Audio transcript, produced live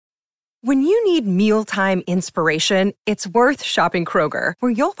When you need mealtime inspiration, it's worth shopping Kroger,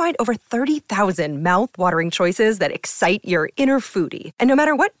 where you'll find over 30,000 mouth-watering choices that excite your inner foodie. And no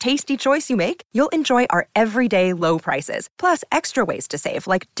matter what tasty choice you make, you'll enjoy our everyday low prices, plus extra ways to save,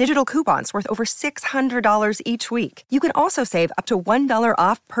 like digital coupons worth over $600 each week. You can also save up to $1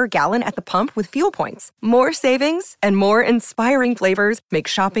 off per gallon at the pump with fuel points. More savings and more inspiring flavors make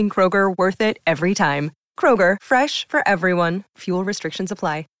shopping Kroger worth it every time. Kroger, fresh for everyone. Fuel restrictions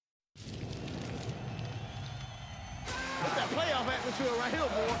apply.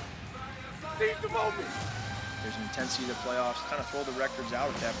 There's an intensity to playoffs, kind of throw the records out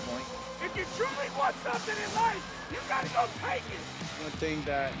at that point. If you truly want something in life, you gotta go take it. One thing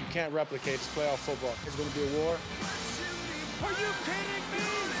that you can't replicate is playoff football. It's going to be a war. Are you kidding me?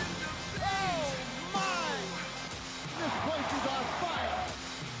 Oh my! This place is on fire.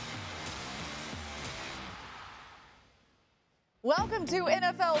 Welcome to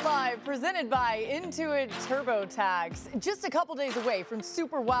NFL Live, presented by Intuit TurboTax. Just a couple days away from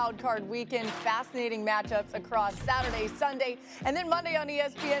Super Wildcard Weekend, fascinating matchups across Saturday, Sunday, and then Monday on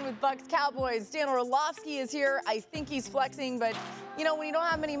ESPN with Bucs Cowboys. Dan Orlovsky is here. I think he's flexing, but you know, when you don't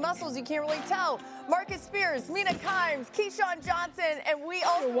have many muscles, you can't really tell. Marcus Spears, Mina Kimes, Keyshawn Johnson, and we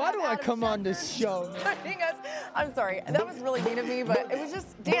also why do I come on this show, man? I'm sorry, that was really mean of me, but it was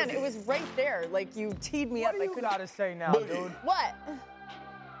just, Dan, it was right there. Like, you teed me up. What do you gotta say now, dude? What?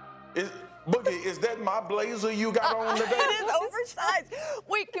 Boogie, is that my blazer you got on today? It is oversized.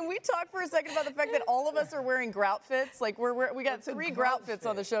 Wait, can we talk for a second about the fact that all of us are wearing grout fits? Like, we got three grout fits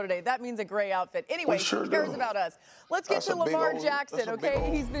on the show today. That means a gray outfit. Anyway, who cares about us? Let's get to Lamar Jackson,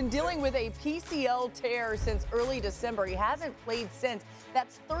 okay? He's been dealing with a PCL tear since early December. He hasn't played since.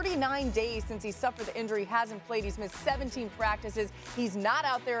 That's 39 days since he suffered the injury. He hasn't played. He's missed 17 practices. He's not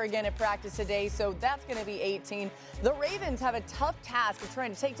out there again at practice today, so that's going to be 18. The Ravens have a tough task of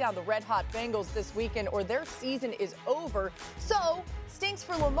trying to take down the red-hot Bengals this weekend, or their season is over. So, stinks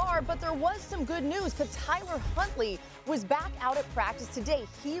for Lamar, but there was some good news because Tyler Huntley was back out at practice today.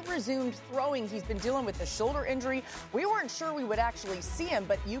 He resumed throwing. He's been dealing with a shoulder injury. We weren't sure we would actually see him,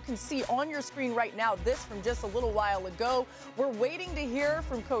 but you can see on your screen right now this from just a little while ago. We're waiting to hear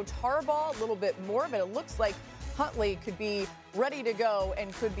from Coach Harbaugh a little bit more, but it looks like Huntley could be ready to go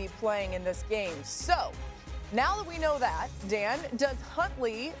and could be playing in this game. So, now that we know that, Dan, does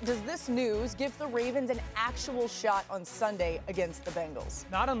this news give the Ravens an actual shot on Sunday against the Bengals?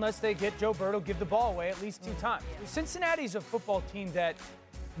 Not unless they get Joe Burrow give the ball away at least 2 times. Cincinnati's a football team that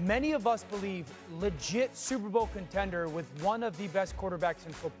many of us believe legit Super Bowl contender with one of the best quarterbacks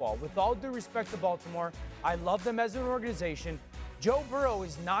in football. With all due respect to Baltimore, I love them as an organization. Joe Burrow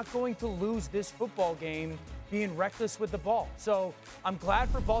is not going to lose this football game being reckless with the ball. So I'm glad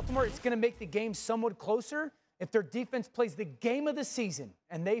for Baltimore. It's going to make the game somewhat closer if their defense plays the game of the season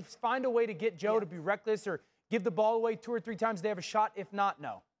and they find a way to get Joe to be reckless or give the ball away 2 or 3 times, they have a shot. If not,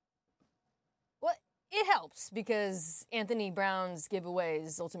 no. Well, it helps because Anthony Brown's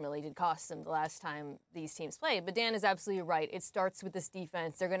giveaways ultimately did cost them the last time these teams played. But Dan is absolutely right. It starts with this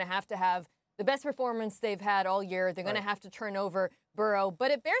defense. They're going to have the best performance they've had all year. They're going to have to turn over Burrow.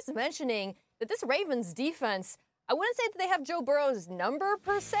 But it bears mentioning that this Ravens defense, I wouldn't say that they have Joe Burrow's number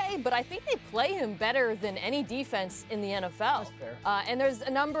per se, but I think they play him better than any defense in the NFL. That's fair. And there's a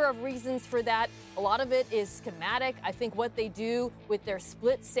number of reasons for that. A lot of it is schematic. I think what they do with their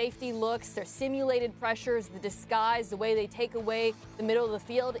split safety looks, their simulated pressures, the disguise, the way they take away the middle of the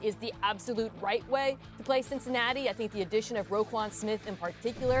field is the absolute right way to play Cincinnati. I think the addition of Roquan Smith in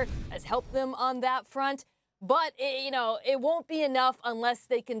particular has helped them on that front. But, it won't be enough unless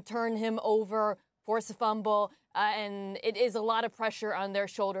they can turn him over, force a fumble, and it is a lot of pressure on their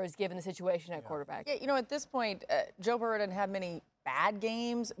shoulders given the situation at quarterback. Yeah, at this point, Joe Burrow didn't have many bad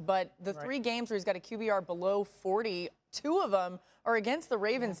games, but the 3 games where he's got a QBR below 40, 2 of them are against the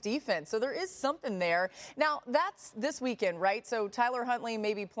Ravens defense. So there is something there. Now, that's this weekend, right? So Tyler Huntley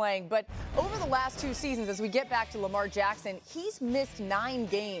may be playing. But over the last 2 seasons, as we get back to Lamar Jackson, he's missed 9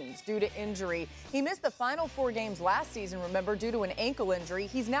 games due to injury. He missed the final 4 games last season, remember, due to an ankle injury.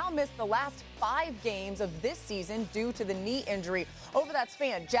 He's now missed the last 5 games of this season due to the knee injury. Over that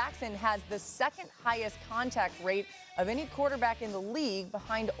span, Jackson has the 2nd highest contact rate of any quarterback in the league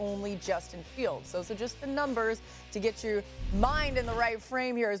behind only Justin Fields. So just the numbers to get your mind in the right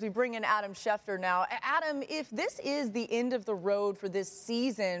frame here as we bring in Adam Schefter now. Adam, if this is the end of the road for this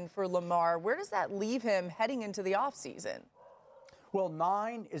season for Lamar, where does that leave him heading into the offseason? Well,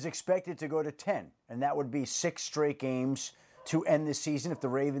 9 is expected to go to 10, and that would be 6 straight games to end this season if the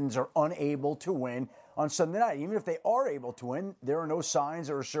Ravens are unable to win on Sunday night. Even if they are able to win, there are no signs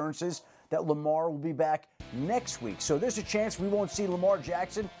or assurances that Lamar will be back next week. So there's a chance we won't see Lamar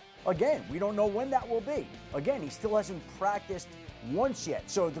Jackson Again, we don't know when that will be. Again, he still hasn't practiced once yet.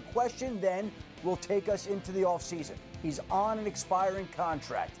 So the question then will take us into the offseason. He's on an expiring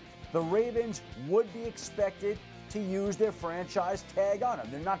contract. The Ravens would be expected to use their franchise tag on him.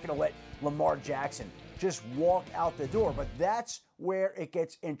 They're not going to let Lamar Jackson just walk out the door, but that's where it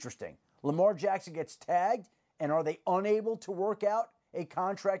gets interesting. Lamar Jackson gets tagged, and are they unable to work out a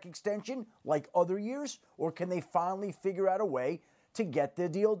contract extension like other years, or can they finally figure out a way to get the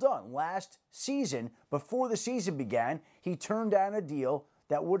deal done? Last season, before the season began, he turned down a deal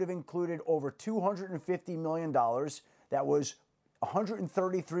that would have included over $250 million. That was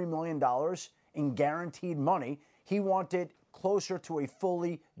 $133 million in guaranteed money. He wanted closer to a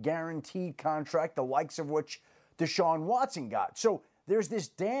fully guaranteed contract, the likes of which Deshaun Watson got. So there's this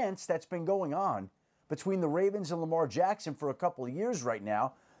dance that's been going on between the Ravens and Lamar Jackson for a couple of years right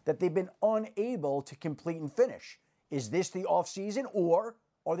now that they've been unable to complete and finish. Is this the offseason, or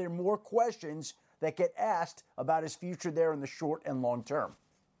are there more questions that get asked about his future there in the short and long term?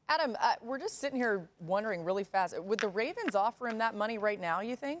 Adam, we're just sitting here wondering really fast. Would the Ravens offer him that money right now,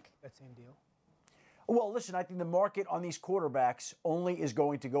 you think? That same deal. Well, listen, I think the market on these quarterbacks only is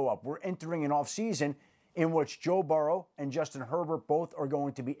going to go up. We're entering an offseason in which Joe Burrow and Justin Herbert both are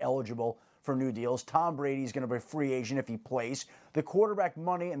going to be eligible for new deals. Tom Brady is going to be a free agent if he plays. The quarterback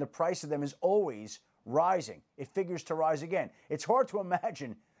money and the price of them is always rising. It figures to rise again. It's hard to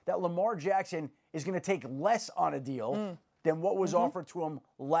imagine that Lamar Jackson is going to take less on a deal than what was offered to him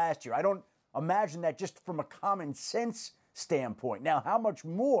last year. I don't imagine that just from a common sense standpoint. Now, how much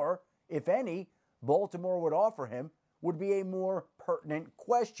more, if any, Baltimore would offer him would be a more pertinent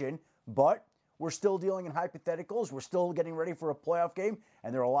question, but we're still dealing in hypotheticals. We're still getting ready for a playoff game,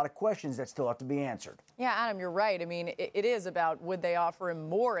 and there are a lot of questions that still have to be answered. Yeah, Adam, you're right. I mean, it is about would they offer him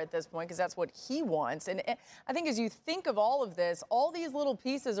more at this point, because that's what he wants. And I think as you think of all of this, all these little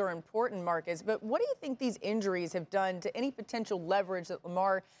pieces are important, Marcus, but what do you think these injuries have done to any potential leverage that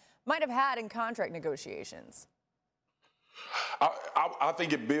Lamar might have had in contract negotiations? I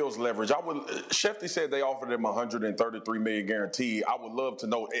think it builds leverage. Shefty said they offered him $133 million guarantee. I would love to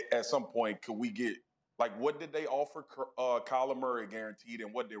know at some point, could we get, like, what did they offer Kyler Murray guaranteed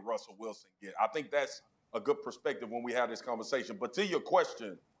and what did Russell Wilson get? I think that's a good perspective when we have this conversation. But to your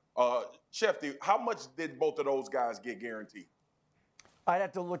question, Shefty, how much did both of those guys get guaranteed? I'd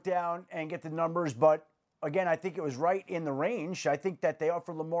have to look down and get the numbers, but again, I think it was right in the range. I think that they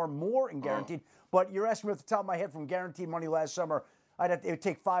offered Lamar more in guaranteed. But you're asking me off the top of my head from guaranteed money last summer. It would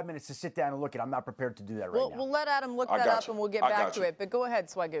take 5 minutes to sit down and look at it. I'm not prepared to do that right now. We'll let Adam look that up and we'll get back to it. But go ahead,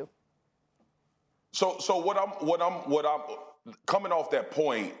 Swagoo. So what I'm coming off that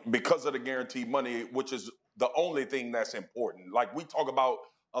point, because of the guaranteed money, which is the only thing that's important. Like, we talk about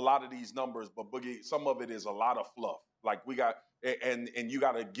a lot of these numbers, but Boogie, some of it is a lot of fluff. Like, we got and you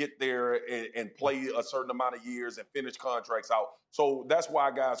got to get there and play a certain amount of years and finish contracts out. So that's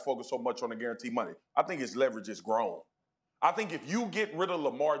why guys focus so much on the guaranteed money. I think his leverage is grown. I think if you get rid of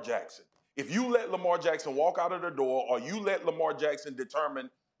Lamar Jackson, if you let Lamar Jackson walk out of the door, or you let Lamar Jackson determine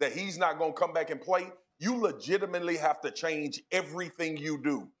that he's not going to come back and play, you legitimately have to change everything you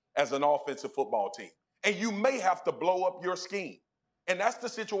do as an offensive football team. And you may have to blow up your scheme. And that's the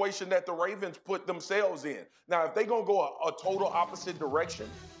situation that the Ravens put themselves in. Now, if they're going to go a total opposite direction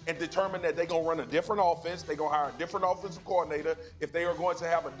and determine that they're going to run a different offense, they're going to hire a different offensive coordinator, if they are going to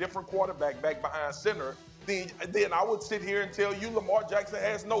have a different quarterback back behind center, then I would sit here and tell you Lamar Jackson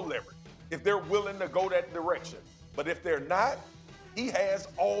has no leverage if they're willing to go that direction. But if they're not, he has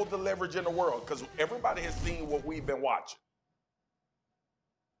all the leverage in the world, because everybody has seen what we've been watching.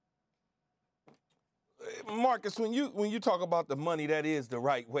 Marcus, when you talk about the money, that is the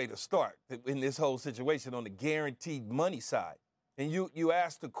right way to start in this whole situation on the guaranteed money side. And you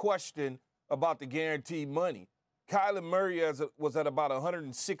asked the question about the guaranteed money. Kyler Murray was at about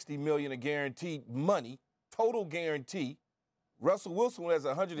 $160 million of guaranteed money, total guarantee. Russell Wilson has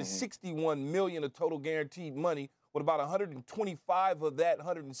 $161 million of total guaranteed money, with about 125 of that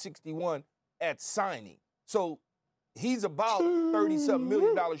 161 at signing. So he's about $30-something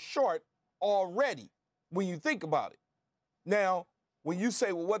million short already when you think about it. Now, when you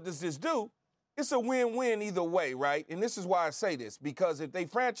say, well, what does this do? It's a win-win either way, right? And this is why I say this, because if they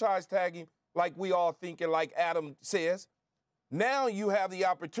franchise tag him like we all think and like Adam says, now you have the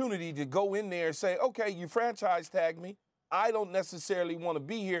opportunity to go in there and say, okay, you franchise tag me. I don't necessarily want to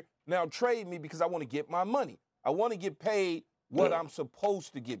be here. Now trade me because I want to get my money. I want to get paid what I'm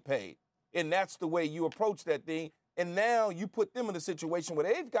supposed to get paid. And that's the way you approach that thing. And now you put them in a situation where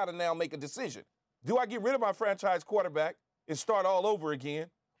they've got to now make a decision. Do I get rid of my franchise quarterback and start all over again?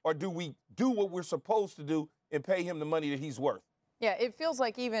 Or do we do what we're supposed to do and pay him the money that he's worth? Yeah, it feels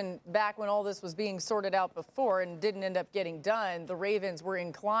like even back when all this was being sorted out before and didn't end up getting done, the Ravens were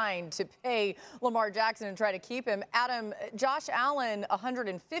inclined to pay Lamar Jackson and try to keep him. Adam, Josh Allen,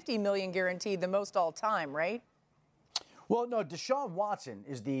 $150 million guaranteed, the most all time, right? Well, no, Deshaun Watson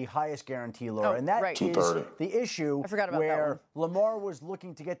is the highest guarantee, Laura, and that is the issue where Lamar was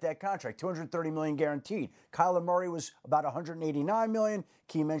looking to get that contract, $230 million guaranteed. Kyler Murray was about $189 million.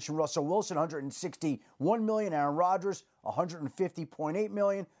 Key mentioned Russell Wilson, $161 million. Aaron Rodgers, $150.8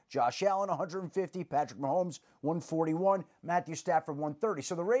 million. Josh Allen, $150. Patrick Mahomes, $141. Matthew Stafford, $130.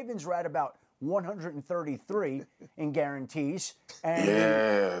 So the Ravens were at about $133 in guarantees.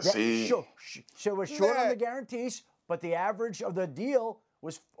 And so we're short on the guarantees. But the average of the deal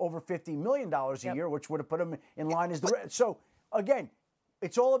was over $50 million a year, which would have put him in line as the rest. So, again,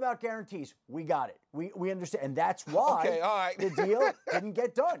 it's all about guarantees. We got it. We understand. And that's why the deal didn't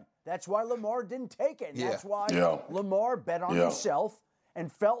get done. That's why Lamar didn't take it. And that's why Lamar bet on himself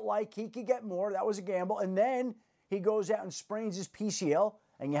and felt like he could get more. That was a gamble. And then he goes out and sprains his PCL.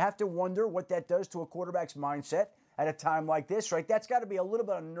 And you have to wonder what that does to a quarterback's mindset at a time like this, right? That's got to be a little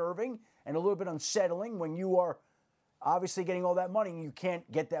bit unnerving and a little bit unsettling when you are obviously getting all that money, and you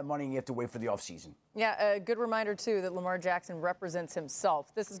can't get that money, and you have to wait for the offseason. Yeah, a good reminder, too, that Lamar Jackson represents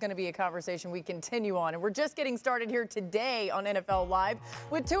himself. This is going to be a conversation we continue on, and we're just getting started here today on NFL Live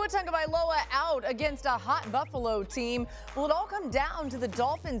with Tua Tagovailoa out against a hot Buffalo team. Will it all come down to the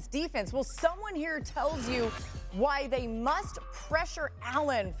Dolphins' defense? Well, someone here tells you why they must pressure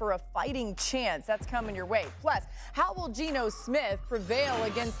Allen for a fighting chance. That's coming your way. Plus, how will Geno Smith prevail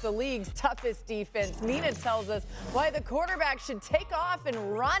against the league's toughest defense? Nina tells us why the quarterback should take off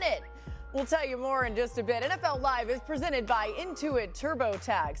and run it. We'll tell you more in just a bit. NFL Live is presented by Intuit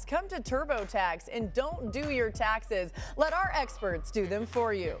TurboTax. Come to TurboTax and don't do your taxes. Let our experts do them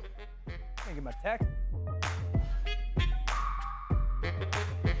for you. Can't get my tax.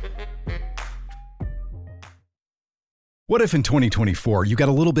 What if in 2024 you got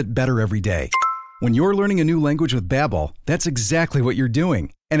a little bit better every day? When you're learning a new language with Babbel, that's exactly what you're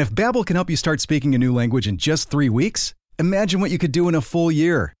doing. And if Babbel can help you start speaking a new language in just 3 weeks, imagine what you could do in a full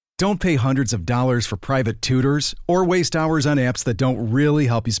year. Don't pay hundreds of dollars for private tutors or waste hours on apps that don't really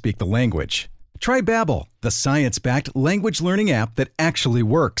help you speak the language. Try Babbel, the science-backed language learning app that actually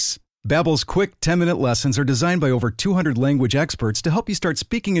works. Babbel's quick 10-minute lessons are designed by over 200 language experts to help you start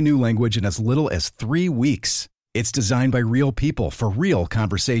speaking a new language in as little as 3 weeks. It's designed by real people for real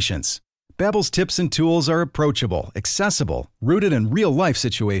conversations. Babbel's tips and tools are approachable, accessible, rooted in real-life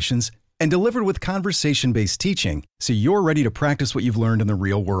situations, and delivered with conversation-based teaching, so you're ready to practice what you've learned in the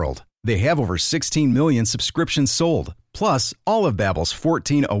real world. They have over 16 million subscriptions sold. Plus, all of Babbel's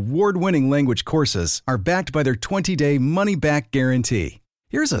 14 award-winning language courses are backed by their 20-day money-back guarantee.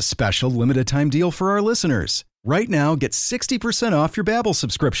 Here's a special limited-time deal for our listeners. Right now, get 60% off your Babbel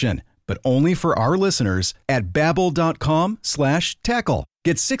subscription, but only for our listeners at Babbel.com/tackle.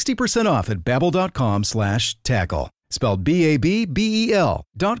 Get 60% off at Babbel.com/tackle. Spelled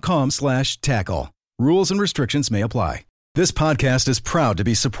BABBEL.com/tackle. Rules and restrictions may apply. This podcast is proud to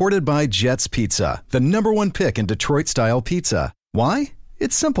be supported by Jets Pizza, the #1 pick in Detroit-style pizza. Why?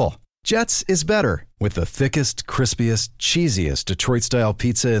 It's simple. Jets is better. With the thickest, crispiest, cheesiest Detroit-style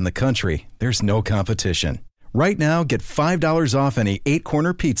pizza in the country, there's no competition. Right now, get $5 off any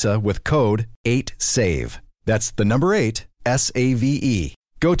 8-corner pizza with code 8SAVE. That's the number 8, SAVE.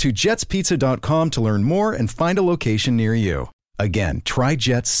 Go to jetspizza.com to learn more and find a location near you. Again, try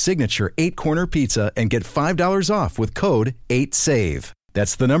Jet's signature 8-corner pizza and get $5 off with code 8SAVE.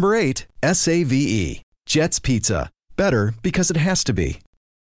 That's the number 8, SAVE. Jet's Pizza. Better because it has to be.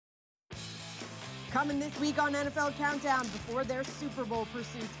 Coming this week on NFL Countdown, before their Super Bowl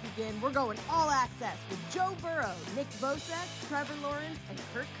pursuits begin, we're going all access with Joe Burrow, Nick Bosa, Trevor Lawrence, and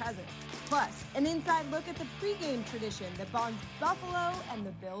Kirk Cousins. Plus, an inside look at the pregame tradition that bonds Buffalo and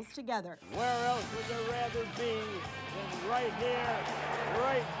the Bills together. Where else would they rather be than right here,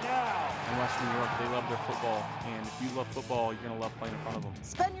 right now? In Western New York, they love their football, and if you love football, you're going to love playing in front of them.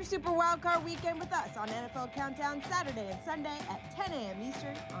 Spend your Super Wildcard weekend with us on NFL Countdown Saturday and Sunday at 10 a.m.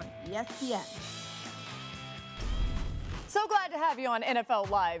 Eastern on ESPN. So glad to have you on NFL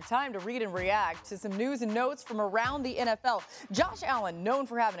Live. Time to read and react to some news and notes from around the NFL. Josh Allen, known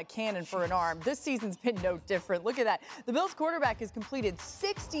for having a cannon for an arm, this season's been no different. Look at that. The Bills quarterback has completed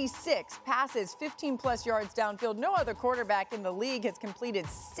 66 passes, 15-plus yards downfield. No other quarterback in the league has completed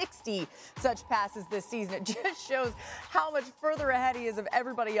 60 such passes this season. It just shows how much further ahead he is of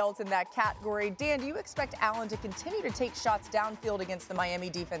everybody else in that category. Dan, do you expect Allen to continue to take shots downfield against the Miami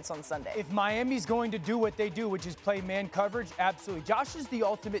defense on Sunday? If Miami's going to do what they do, which is play man coverage, coverage, absolutely. Josh is the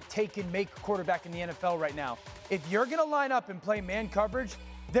ultimate take-and-make quarterback in the NFL right now. If you're going to line up and play man coverage,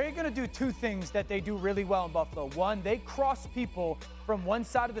 they're going to do two things that they do really well in Buffalo. One, they cross people from one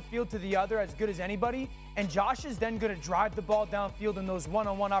side of the field to the other as good as anybody, and Josh is then going to drive the ball downfield in those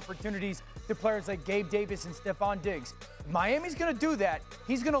one-on-one opportunities to players like Gabe Davis and Stephon Diggs. Miami's going to do that.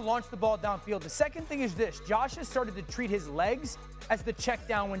 He's going to launch the ball downfield. The second thing is this. Josh has started to treat his legs as the check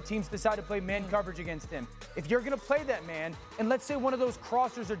down when teams decide to play man coverage against him. If you're going to play that man, and let's say one of those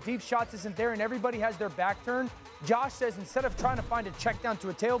crossers or deep shots isn't there and everybody has their back turned, Josh says instead of trying to find a check down to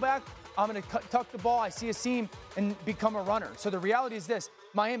a tailback, I'm going to tuck the ball, I see a seam, and become a runner. So the reality is this.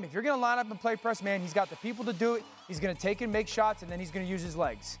 Miami, if you're going to line up and play press man, he's got the people to do it. He's going to take and make shots, and then he's going to use his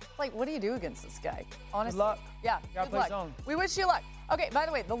legs. Like, what do you do against this guy? Honestly. Good luck. Yeah, gotta good play luck. zone. We wish you luck. Okay, by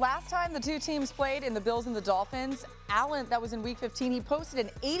the way, the last time the two teams played in the Bills and the Dolphins, Allen, that was in Week 15, he posted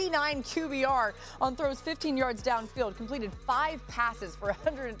an 89 QBR on throws 15 yards downfield, completed 5 passes for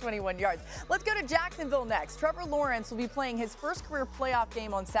 121 yards. Let's go to Jacksonville next. Trevor Lawrence will be playing his first career playoff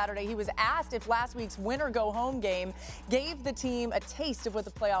game on Saturday. He was asked if last week's win-or-go-home game gave the team a taste of what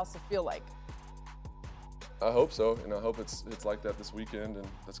the playoffs will feel like. I hope so, and I hope it's like that this weekend, and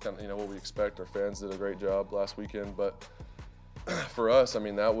that's kind of what we expect. Our fans did a great job last weekend, but for us, I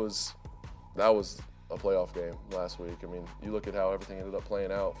mean, that was a playoff game last week. I mean, you look at how everything ended up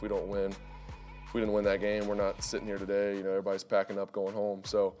playing out. If we didn't win that game, we're not sitting here today. Everybody's packing up, going home.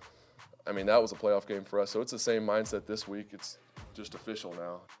 So, I mean, that was a playoff game for us. So it's the same mindset this week. It's just official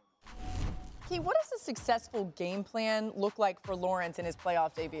now. Key, what does a successful game plan look like for Lawrence in his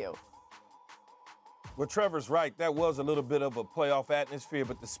playoff debut? Well, Trevor's right. That was a little bit of a playoff atmosphere,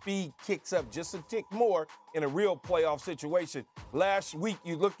 but the speed kicks up just a tick more in a real playoff situation. Last week,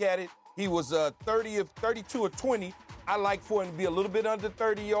 you look at it, he was 32 of 20. I like for him to be a little bit under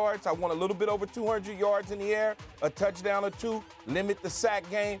 30 yards. I want a little bit over 200 yards in the air, a touchdown or two, limit the sack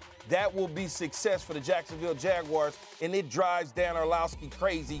game. That will be success for the Jacksonville Jaguars, and it drives Dan Orlovsky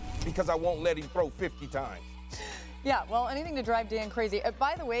crazy because I won't let him throw 50 times. Yeah, well, anything to drive Dan crazy.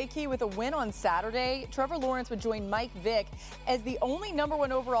 By the way, Key, with a win on Saturday, Trevor Lawrence would join Mike Vick as the only #1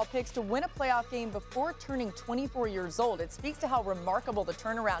 overall picks to win a playoff game before turning 24 years old. It speaks to how remarkable the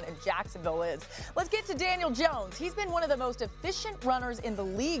turnaround in Jacksonville is. Let's get to Daniel Jones. He's been one of the most efficient runners in the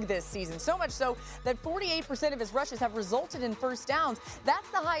league this season, so much so that 48% of his rushes have resulted in first downs.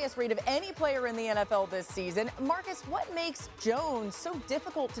 That's the highest rate of any player in the NFL this season. Marcus, what makes Jones so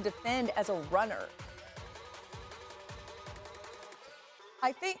difficult to defend as a runner?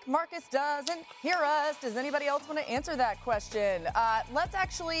 I think Marcus doesn't hear us. Does anybody else want to answer that question? Let's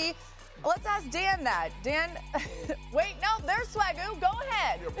ask Dan that. Dan, wait, no, there's Swagoo. Go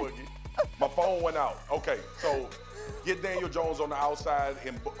ahead. Here, Boogie. My phone went out. Okay, so get Daniel Jones on the outside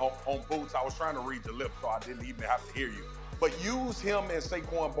and on boots. I was trying to read your lips, so I didn't even have to hear you. But use him and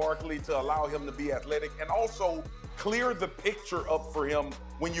Saquon Barkley to allow him to be athletic and also clear the picture up for him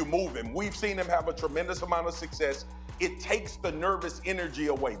when you move him. We've seen him have a tremendous amount of success. It takes the nervous energy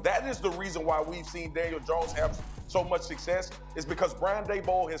away. That is the reason why we've seen Daniel Jones have so much success, is because Brian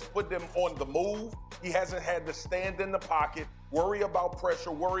Daboll has put them on the move. He hasn't had to stand in the pocket, worry about pressure,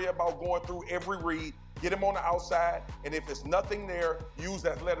 worry about going through every read, get him on the outside, and if it's nothing there, use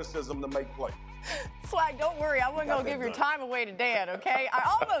athleticism to make plays. Swag, don't worry. I wasn't going to give your time away to Dan, okay?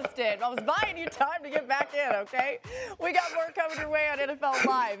 I almost did. I was buying you time to get back in, okay? We got more coming your way on NFL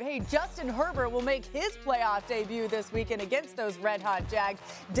Live. Hey, Justin Herbert will make his playoff debut this weekend against those red-hot Jags.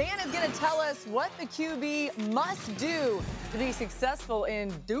 Dan is going to tell us what the QB must do to be successful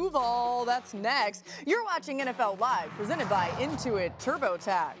in Duval. That's next. You're watching NFL Live, presented by Intuit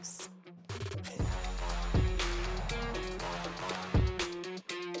TurboTax.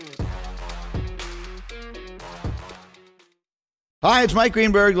 Hi, it's Mike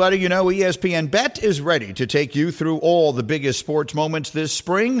Greenberg letting you know ESPN Bet is ready to take you through all the biggest sports moments this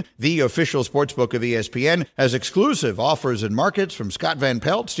spring. The official sportsbook of ESPN has exclusive offers and markets from Scott Van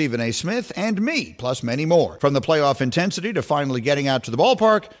Pelt, Stephen A. Smith, and me, plus many more. From the playoff intensity to finally getting out to the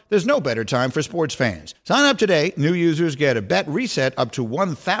ballpark, there's no better time for sports fans. Sign up today. New users get a bet reset up to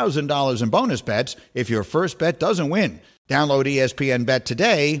 $1,000 in bonus bets if your first bet doesn't win. Download ESPN Bet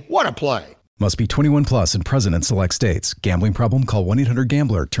today. What a play. Must be 21 plus and present in select states. Gambling problem? Call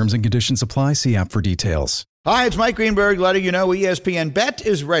 1-800-GAMBLER. Terms and conditions apply. See app for details. Hi, it's Mike Greenberg letting you know ESPN Bet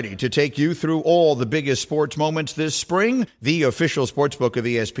is ready to take you through all the biggest sports moments this spring. The official sportsbook of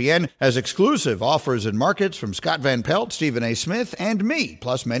ESPN has exclusive offers and markets from Scott Van Pelt, Stephen A. Smith, and me,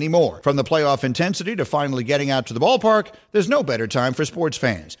 plus many more. From the playoff intensity to finally getting out to the ballpark, there's no better time for sports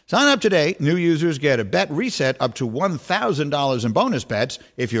fans. Sign up today. New users get a bet reset up to $1,000 in bonus bets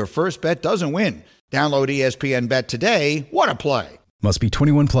if your first bet doesn't win. Download ESPN Bet today. What a play. Must be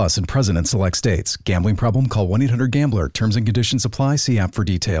 21 plus and present in select states. Gambling problem? Call 1-800-GAMBLER. Terms and conditions apply. See app for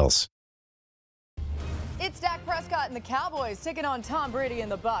details. It's Dak Prescott and the Cowboys taking on Tom Brady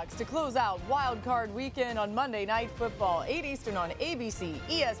and the Bucs to close out Wild Card Weekend on Monday Night Football, 8 Eastern on ABC,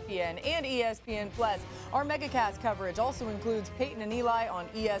 ESPN, and ESPN+. Our MegaCast coverage also includes Peyton and Eli on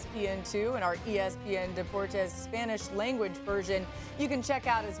ESPN2 and our ESPN Deportes Spanish language version you can check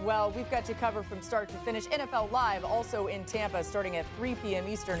out as well. We've got you covered from start to finish. NFL Live also in Tampa starting at 3 p.m.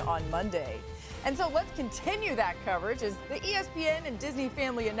 Eastern on Monday. And so let's continue that coverage as the ESPN and Disney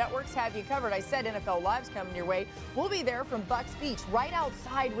family of networks have you covered. I said NFL Live's coming your way. We'll be there from Bucks Beach, right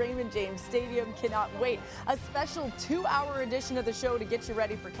outside Raymond James Stadium. Cannot wait. A special 2-hour edition of the show to get you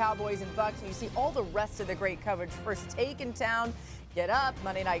ready for Cowboys and Bucks. And you see all the rest of the great coverage. First Take in town, Get Up,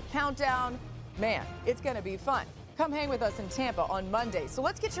 Monday Night Countdown. Man, it's going to be fun. Come hang with us in Tampa on Monday. So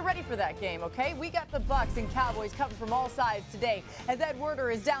let's get you ready for that game, okay? We got the Bucks and Cowboys coming from all sides today as Ed Werder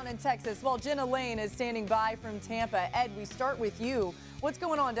is down in Texas while Jenna Lane is standing by from Tampa. Ed, we start with you. What's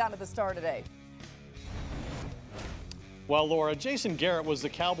going on down at the Star today? Well, Laura, Jason Garrett was the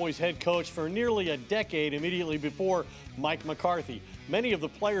Cowboys head coach for nearly a decade immediately before Mike McCarthy. Many of the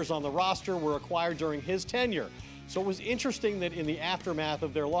players on the roster were acquired during his tenure. So it was interesting that in the aftermath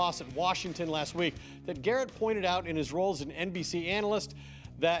of their loss at Washington last week, that Garrett pointed out in his role as an NBC analyst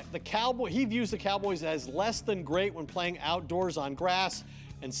that he views the Cowboys as less than great when playing outdoors on grass,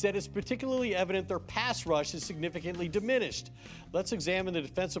 and said it's particularly evident their pass rush is significantly diminished. Let's examine the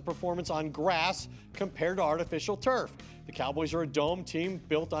defensive performance on grass compared to artificial turf. The Cowboys are a dome team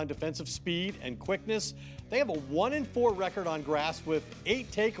built on defensive speed and quickness. They have a 1-4 record on grass with 8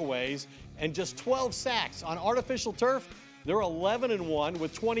 takeaways and just 12 sacks. On artificial turf, they're 11-1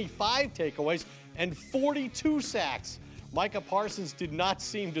 with 25 takeaways and 42 sacks. Micah Parsons did not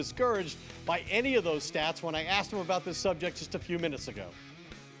seem discouraged by any of those stats when I asked him about this subject just a few minutes ago.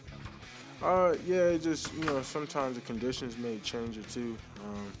 Yeah, it just, sometimes the conditions may change it too.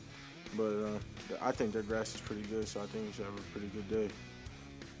 But I think their grass is pretty good, so I think we should have a pretty good day.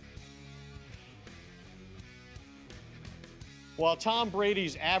 While Tom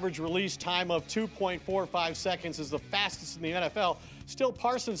Brady's average release time of 2.45 seconds is the fastest in the NFL, still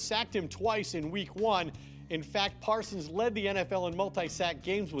Parsons sacked him twice in Week 1. In fact, Parsons led the NFL in multi-sack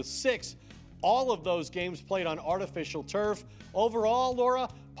games with 6. All of those games played on artificial turf. Overall, Laura,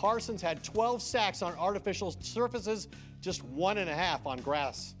 Parsons had 12 sacks on artificial surfaces, just 1.5 on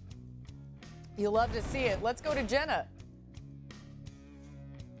grass. You love to see it. Let's go to Jenna.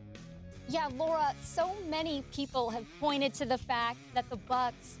 Yeah, Laura, so many people have pointed to the fact that the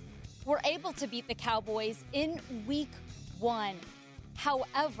Bucs were able to beat the Cowboys in Week 1.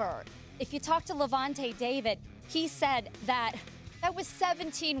 However, if you talk to Lavonte David, he said that was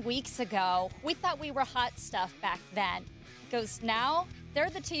 17 weeks ago. We thought we were hot stuff back then. He goes, now they're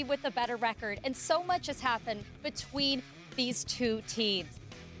the team with the better record, and so much has happened between these two teams.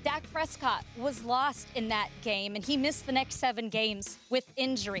 Dak Prescott was lost in that game, and he missed the next 7 games with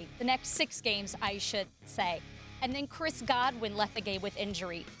injury. The next 6 games, I should say. And then Chris Godwin left the game with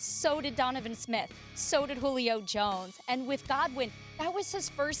injury. So did Donovan Smith. So did Julio Jones. And with Godwin, that was his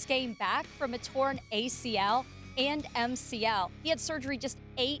first game back from a torn ACL and MCL. He had surgery just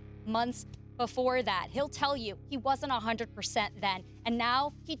 8 months before that. He'll tell you he wasn't 100% then. And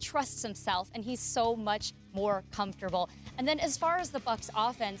now he trusts himself, and he's so much more comfortable. And then as far as the Bucs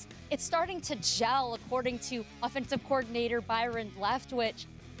offense, it's starting to gel, according to offensive coordinator Byron Leftwich.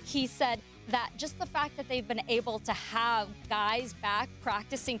 He said that just the fact that they've been able to have guys back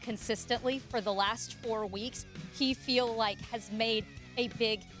practicing consistently for the last 4 weeks, he feel like has made a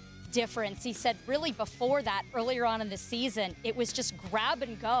big difference. He said really before that, earlier on in the season, it was just grab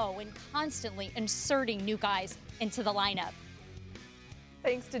and go and constantly inserting new guys into the lineup.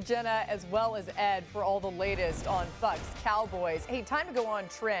 Thanks to Jenna as well as Ed for all the latest on Bucs Cowboys. Hey, time to go on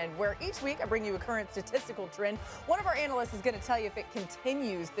trend, where each week I bring you a current statistical trend. One of our analysts is going to tell you if it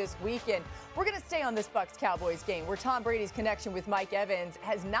continues this weekend. We're going to stay on this Bucs Cowboys game, where Tom Brady's connection with Mike Evans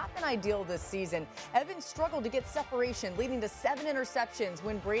has not been ideal this season. Evans struggled to get separation, leading to 7 interceptions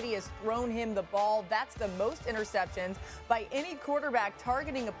when Brady has thrown him the ball. That's the most interceptions by any quarterback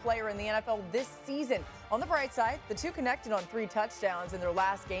targeting a player in the NFL this season. On the bright side, the two connected on 3 touchdowns in their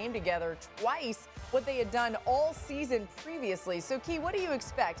last game together, twice what they had done all season previously. So, Key, what do you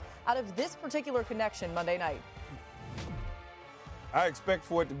expect out of this particular connection Monday night? I expect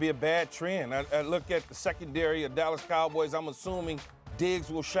for it to be a bad trend. I look at the secondary of Dallas Cowboys. I'm assuming Diggs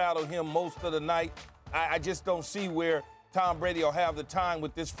will shadow him most of the night. I just don't see where Tom Brady will have the time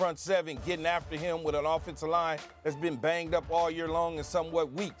with this front 7 getting after him with an offensive line that's been banged up all year long and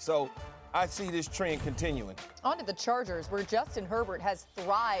somewhat weak. So I see this trend continuing. On to the Chargers, where Justin Herbert has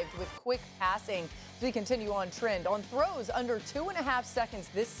thrived with quick passing. As we continue on trend, on throws under 2.5 seconds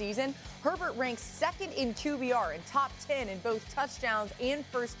this season, Herbert ranks second in QBR and top 10 in both touchdowns and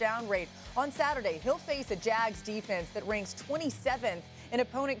first down rate. On Saturday, he'll face a Jags defense that ranks 27th in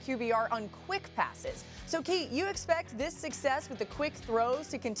opponent QBR on quick passes. So, Key, you expect this success with the quick throws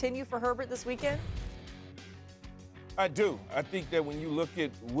to continue for Herbert this weekend? I do. I think that when you look at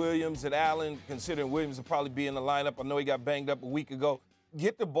Williams and Allen, considering Williams will probably be in the lineup, I know he got banged up a week ago,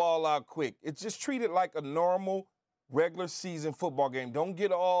 get the ball out quick. It's just treat it like a normal regular season football game. Don't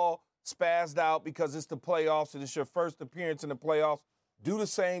get all spazzed out because it's the playoffs and it's your first appearance in the playoffs. Do the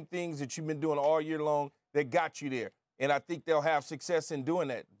same things that you've been doing all year long that got you there. And I think they'll have success in doing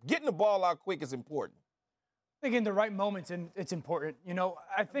that. Getting the ball out quick is important. I think in the right moments, and it's important. You know,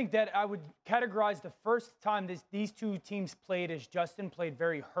 I think that I would categorize the first time these two teams played as Justin played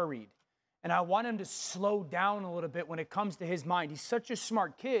very hurried. And I want him to slow down a little bit when it comes to his mind. He's such a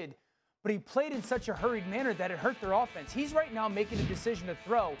smart kid, but he played in such a hurried manner that it hurt their offense. He's right now making a decision to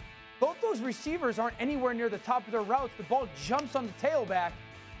throw. Both those receivers aren't anywhere near the top of their routes. The ball jumps on the tailback,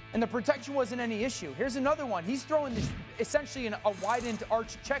 and the protection wasn't any issue. Here's another one. He's throwing this essentially in a wide-end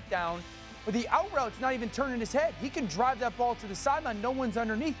arch check down, but the out route's not even turning his head. He can drive that ball to the sideline. No one's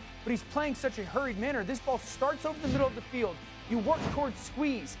underneath, but he's playing such a hurried manner. This ball starts over the middle of the field. You work towards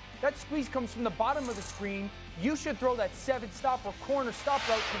squeeze. That squeeze comes from the bottom of the screen. You should throw that 7-stop or corner stop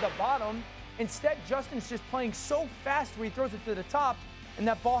route to the bottom. Instead, Justin's just playing so fast where he throws it to the top, and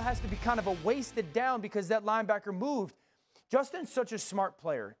that ball has to be kind of a wasted down because that linebacker moved. Justin's such a smart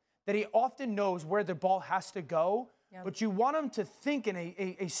player that he often knows where the ball has to go, but you want him to think in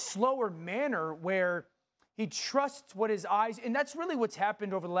a slower manner where he trusts what his eyes, and that's really what's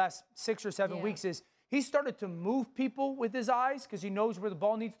happened over the last 6 or 7 weeks is he started to move people with his eyes because he knows where the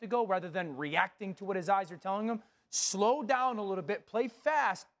ball needs to go rather than reacting to what his eyes are telling him. Slow down a little bit, play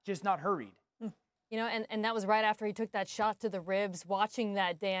fast, just not hurried. You know, and that was right after he took that shot to the ribs. Watching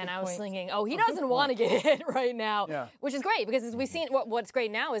that, Dan, I was thinking, he doesn't want to get hit right now, which is great because as we've seen, what's great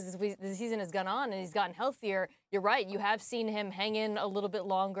now is the season has gone on and he's gotten healthier. You're right. You have seen him hang in a little bit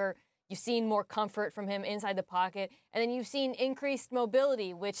longer. You've seen more comfort from him inside the pocket. And then you've seen increased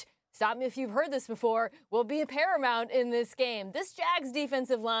mobility, which, stop me if you've heard this before, will be paramount in this game. This Jags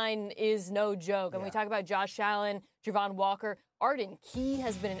defensive line is no joke. And we talk about Josh Allen, Javon Walker. Arden Key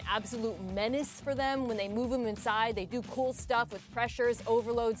has been an absolute menace for them. When they move him inside, they do cool stuff with pressures,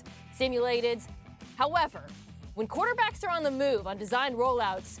 overloads, simulateds. However, when quarterbacks are on the move on designed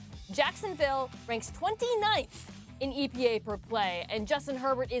rollouts, Jacksonville ranks 29th in EPA per play, and Justin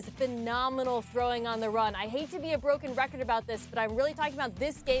Herbert is phenomenal throwing on the run. I hate to be a broken record about this, but I'm really talking about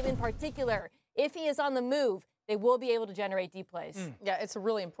this game in particular. If he is on the move, they will be able to generate deep plays. Yeah, it's a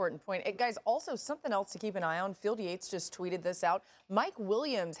really important point. Guys, also something else to keep an eye on. Field Yates just tweeted this out. Mike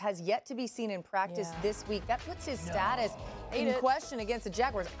Williams has yet to be seen in practice this week. That puts his status in question against the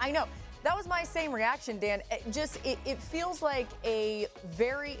Jaguars. I know. That was my same reaction, Dan. It feels like a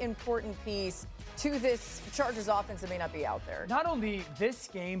very important piece to this Chargers offense that may not be out there. Not only this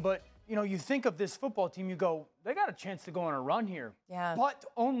game, but you know, you think of this football team, you go, they got a chance to go on a run here. Yeah. But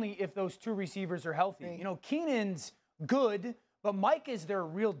only if those two receivers are healthy. Right. You know, Keenan's good, but Mike is their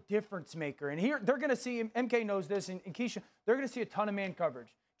real difference maker. And here, they're going to see, MK knows this, and Keisha, they're going to see a ton of man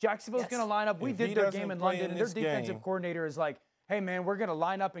coverage. Jacksonville's going to line up. We did their game in London, and their defensive coordinator is like, hey, man, we're going to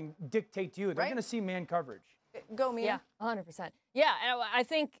line up and dictate to you. They're going to see man coverage. Go, Mia. Yeah, 100%. Yeah, and I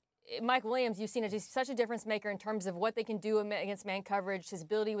think Mike Williams, you've seen he's such a difference maker in terms of what they can do against man coverage, his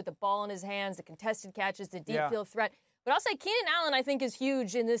ability with the ball in his hands, the contested catches, the deep field threat. But I'll say Keenan Allen, I think, is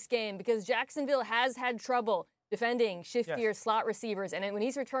huge in this game because Jacksonville has had trouble defending shiftier slot receivers. And when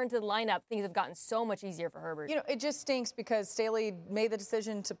he's returned to the lineup, things have gotten so much easier for Herbert. You know, it just stinks because Staley made the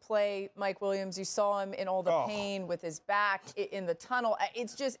decision to play Mike Williams. You saw him in all the pain with his back in the tunnel. It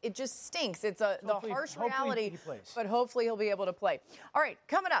just stinks. It's the harsh reality, but hopefully he'll be able to play. All right,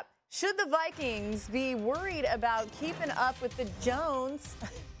 coming up, should the Vikings be worried about keeping up with the Jones?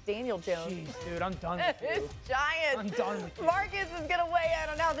 Daniel Jones. Jeez, dude, I'm done with you. Giants. I'm done with you. Marcus is going to weigh in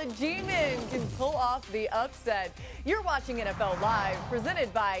on how the G-Men can pull off the upset. You're watching NFL Live,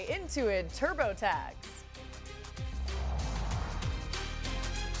 presented by Intuit TurboTax.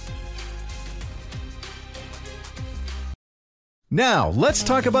 Now, let's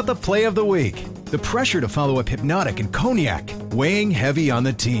talk about the play of the week. The pressure to follow up Hypnotic and Cognac, weighing heavy on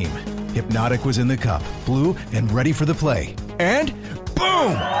the team. Hypnotic was in the cup, blue, and ready for the play. And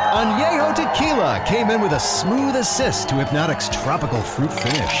boom! Añejo Tequila came in with a smooth assist to Hypnotic's tropical fruit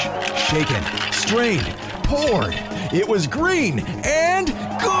finish. Shaken, strained, poured. It was green and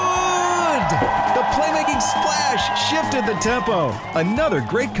good! The playmaking splash shifted the tempo. Another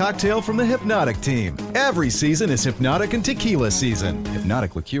great cocktail from the Hypnotic team. Every season is Hypnotic and Tequila season.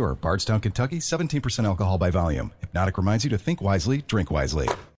 Hypnotic Liqueur, Bardstown, Kentucky, 17% alcohol by volume. Hypnotic reminds you to think wisely, drink wisely.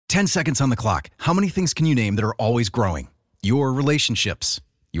 10 seconds on the clock. How many things can you name that are always growing? Your relationships,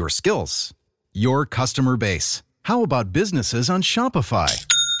 your skills, your customer base. How about businesses on Shopify?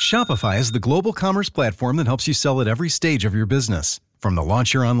 Shopify is the global commerce platform that helps you sell at every stage of your business. From the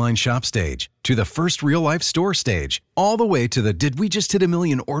launch your online shop stage, to the first real-life store stage, all the way to the did we just hit a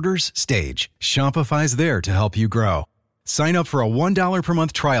million orders stage, Shopify's there to help you grow. Sign up for a $1 per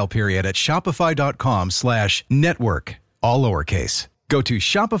month trial period at shopify.com/network, all lowercase. Go to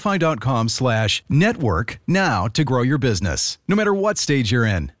shopify.com/network now to grow your business, no matter what stage you're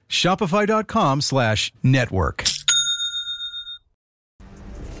in. Shopify.com/network.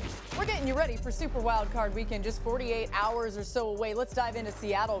 We're getting you ready for Super Wildcard Weekend, just 48 hours or so away. Let's dive into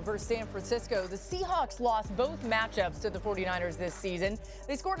Seattle versus San Francisco. The Seahawks lost both matchups to the 49ers this season.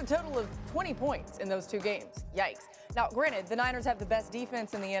 They scored a total of 20 points in those two games. Yikes. Now, granted, the Niners have the best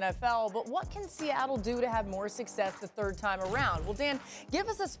defense in the NFL, but what can Seattle do to have more success the third time around? Well, Dan, give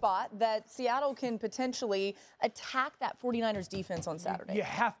us a spot that Seattle can potentially attack that 49ers defense on Saturday. You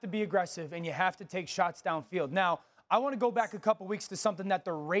have to be aggressive, and you have to take shots downfield. Now, I want to go back a couple weeks to something that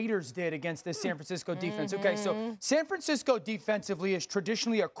the Raiders did against this San Francisco defense. Okay, so San Francisco defensively is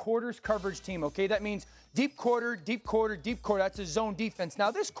traditionally a quarters coverage team, okay? That means deep quarter, deep quarter, deep quarter. That's a zone defense.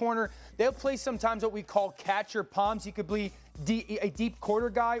 Now, this corner, they'll play sometimes what we call catch your palms. He could be a deep quarter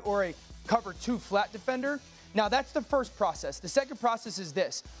guy or a cover two flat defender. Now, that's the first process. The second process is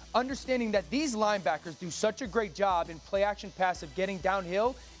this, understanding that these linebackers do such a great job in play action pass of getting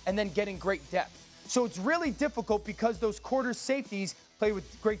downhill and then getting great depth. So it's really difficult because those quarter safeties play with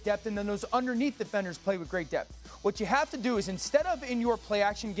great depth and then those underneath defenders play with great depth. What you have to do is instead of in your play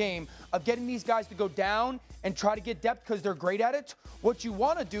action game of getting these guys to go down and try to get depth because they're great at it, what you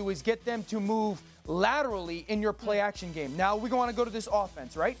want to do is get them to move laterally in your play action game. Now we want to go to this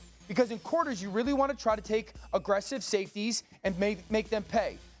offense, right? Because in quarters, you really want to try to take aggressive safeties and make them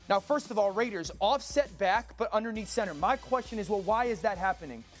pay. Now, first of all, Raiders offset back but underneath center. My question is, well, why is that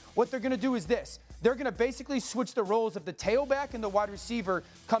happening? What they're going to do is this. They're going to basically switch the roles of the tailback and the wide receiver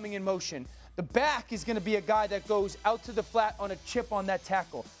coming in motion. The back is going to be a guy that goes out to the flat on a chip on that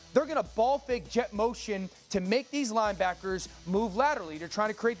tackle. They're going to ball fake jet motion to make these linebackers move laterally. They're trying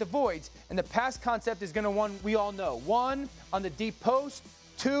to create the voids. And the pass concept is going to one we all know. 1 on the deep post,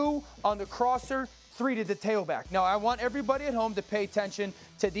 2 on the crosser, 3 to the tailback. Now, I want everybody at home to pay attention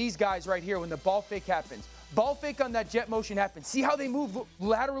to these guys right here when the ball fake happens. Ball fake on that jet motion happens. See how they move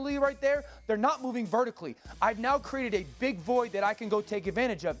laterally right there? They're not moving vertically. I've now created a big void that I can go take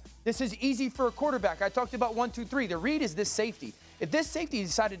advantage of. This is easy for a quarterback. I talked about 1, 2, 3. The read is this safety. If this safety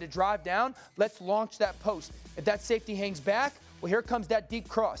decided to drive down, let's launch that post. If that safety hangs back, well, here comes that deep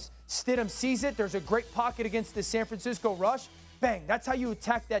cross. Stidham sees it. There's a great pocket against the San Francisco rush. Bang, that's how you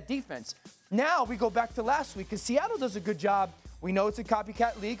attack that defense. Now we go back to last week because Seattle does a good job. We know it's a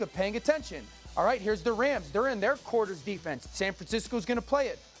copycat league of paying attention. All right, here's the Rams. They're in their quarters defense. San Francisco's going to play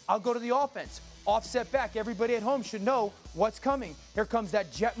it. I'll go to the offense. Offset back. Everybody at home should know what's coming. Here comes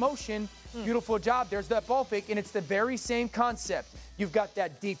that jet motion. Beautiful job. There's that ball fake, and it's the very same concept. You've got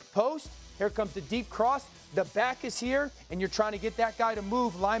that deep post. Here comes the deep cross. The back is here, and you're trying to get that guy to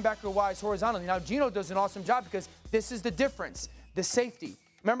move linebacker-wise horizontally. Now, Geno does an awesome job because this is the difference, the safety.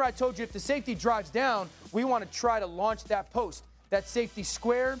 Remember I told you if the safety drives down, we want to try to launch that post. That safety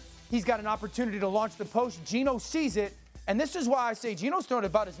square, he's got an opportunity to launch the post. Geno sees it, and this is why I say Geno's thrown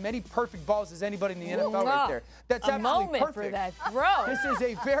about as many perfect balls as anybody in the NFL right there. That's absolutely perfect. For that throw. This is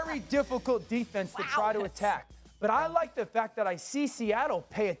a very difficult defense to try to attack. But I like the fact that I see Seattle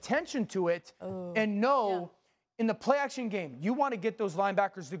pay attention to it and know in the play action game, you want to get those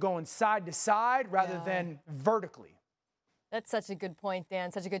linebackers to go side to side rather than vertically. That's such a good point,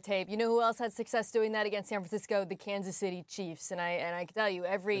 Dan. Such a good tape. You know who else had success doing that against San Francisco? The Kansas City Chiefs. And I can tell you,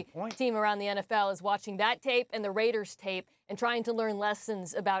 every team around the NFL is watching that tape and the Raiders tape and trying to learn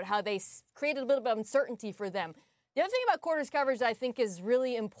lessons about how they created a bit of uncertainty for them. The other thing about quarters coverage that I think is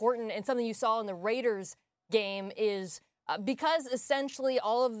really important and something you saw in the Raiders game is because essentially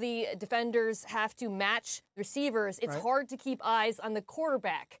all of the defenders have to match receivers, it's hard to keep eyes on the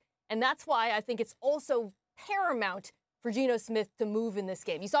quarterback. And that's why I think it's also paramount for Geno Smith to move in this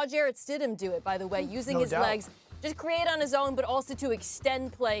game. You saw Jarrett Stidham do it, by the way, using his legs to create on his own, but also to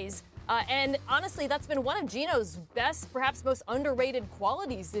extend plays. And honestly, that's been one of Geno's best, perhaps most underrated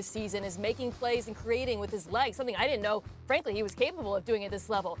qualities this season is making plays and creating with his legs, something I didn't know, frankly, he was capable of doing at this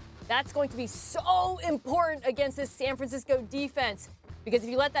level. That's going to be so important against this San Francisco defense. Because if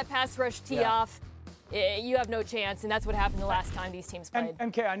you let that pass rush tee off, you have no chance, and that's what happened the last time these teams played.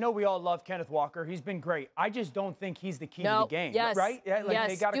 And MK, I know we all love Kenneth Walker. He's been great. I just don't think he's the key to the game. Yes. Right? Yeah, like yes.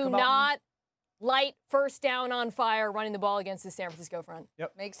 They gotta Do come not light first down on fire running the ball against the San Francisco front.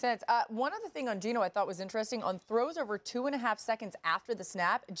 Yep. Makes sense. One other thing on Geno I thought was interesting. On throws over 2.5 seconds after the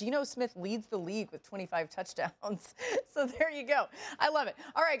snap, Geno Smith leads the league with 25 touchdowns. So there you go. I love it.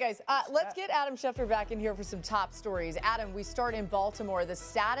 All right, guys, let's get Adam Schefter back in here for some top stories. Adam, we start in Baltimore. The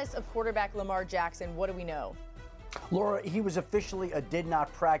status of quarterback Lamar Jackson, what do we know? Laura, he was officially a did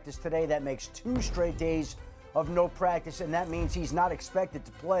not practice today. That makes 2 straight days of no practice, and that means he's not expected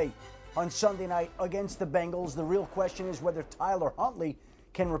to play on Sunday night against the Bengals. The real question is whether Tyler Huntley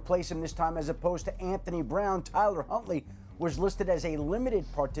can replace him this time as opposed to Anthony Brown. Tyler Huntley was listed as a limited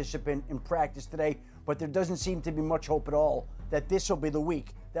participant in practice today, but there doesn't seem to be much hope at all that this will be the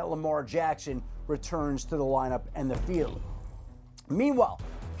week that Lamar Jackson returns to the lineup and the field. Meanwhile,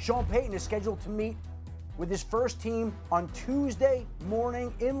 Sean Payton is scheduled to meet with his first team on Tuesday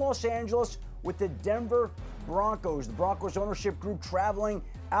morning in Los Angeles with the Denver Broncos. The Broncos ownership group traveling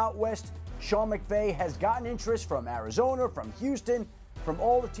out west. Sean McVay has gotten interest from Arizona, from Houston, from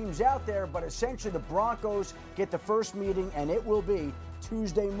all the teams out there, but essentially the Broncos get the first meeting, and it will be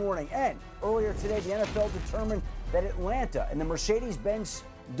Tuesday morning. And earlier today, the NFL determined that Atlanta and the Mercedes-Benz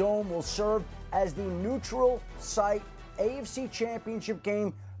Dome will serve as the neutral site AFC Championship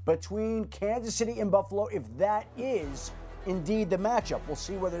game between Kansas City and Buffalo, if that is indeed the matchup. We'll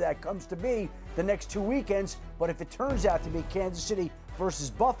see whether that comes to be the next 2 weekends, but if it turns out to be Kansas City versus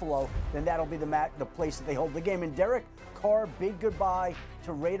Buffalo, then that'll be the place that they hold the game. And Derek Carr, big goodbye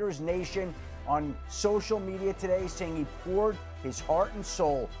to Raiders Nation on social media today, saying he poured his heart and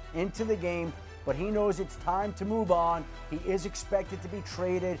soul into the game, but he knows it's time to move on. He is expected to be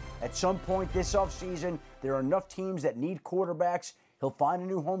traded at some point this offseason. There are enough teams that need quarterbacks. He'll find a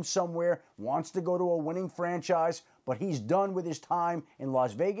new home somewhere, wants to go to a winning franchise, but he's done with his time in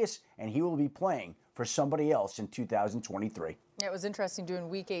Las Vegas, and he will be playing for somebody else in 2023. Yeah, it was interesting doing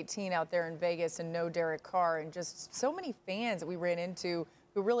Week 18 out there in Vegas and no Derek Carr, and just so many fans that we ran into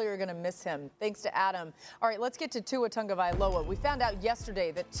who really are going to miss him. Thanks to Adam. All right, let's get to Tua Tagovailoa. We found out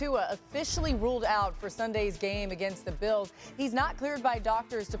yesterday that Tua officially ruled out for Sunday's game against the Bills. He's not cleared by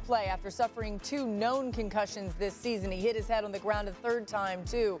doctors to play after suffering 2 known concussions this season. He hit his head on the ground a 3rd time,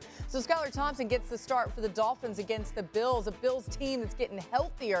 too. So Skylar Thompson gets the start for the Dolphins against the Bills, a Bills team that's getting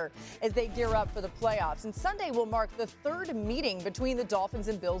healthier as they gear up for the playoffs. And Sunday will mark the 3rd meeting between the Dolphins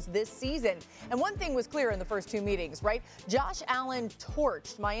and Bills this season. And one thing was clear in the first 2 meetings, right? Josh Allen torched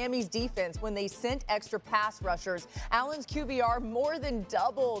Miami's defense when they sent extra pass rushers. Allen's QBR more than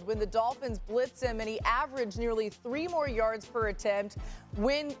doubled when the Dolphins blitzed him, and he averaged nearly 3 more yards per attempt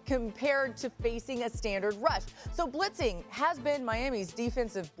when compared to facing a standard rush. So blitzing has been Miami's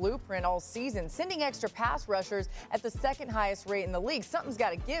defensive blueprint all season, sending extra pass rushers at the 2nd highest rate in the league. Something's got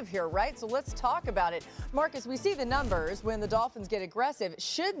to give here, right? So let's talk about it. Marcus, we see the numbers when the Dolphins get aggressive.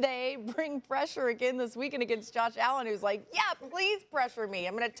 Should they bring pressure again this weekend against Josh Allen, who's like, yeah, please pressure me.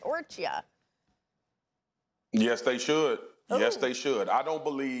 I'm going to torch you. Yes, they should. Ooh. Yes, they should. I don't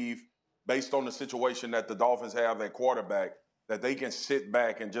believe, based on the situation that the Dolphins have at quarterback, that they can sit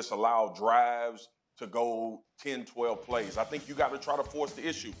back and just allow drives to go 10, 12 plays. I think you got to try to force the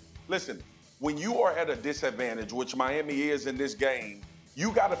issue. Listen, when you are at a disadvantage, which Miami is in this game,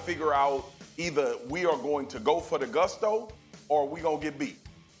 you got to figure out either we are going to go for the gusto or we going to get beat.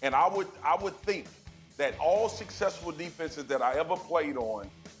 And I would think that all successful defenses that I ever played on,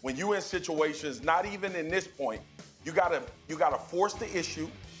 when you're in situations, not even in this point, you gotta force the issue.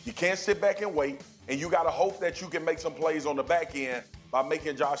 You can't sit back and wait, and you gotta hope that you can make some plays on the back end by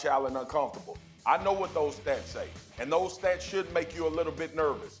making Josh Allen uncomfortable. I know what those stats say, and those stats should make you a little bit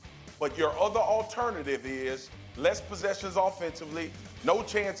nervous. But your other alternative is less possessions offensively, no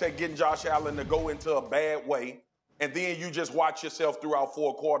chance at getting Josh Allen to go into a bad way, and then you just watch yourself throughout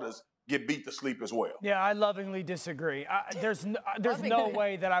 4 quarters get beat to sleep as well. Yeah, I lovingly disagree. There's no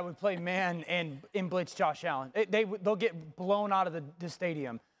way that I would play man and in blitz Josh Allen. They'll get blown out of the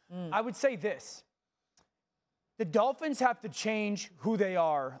stadium. I would say this. The Dolphins have to change who they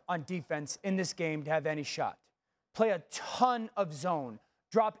are on defense in this game to have any shot. Play a ton of zone.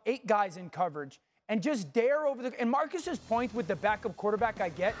 Drop 8 guys in coverage. And just dare over the – and Marcus's point with the backup quarterback I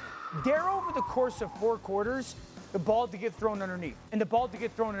get, dare over the course of 4 quarters – the ball to get thrown underneath, and the ball to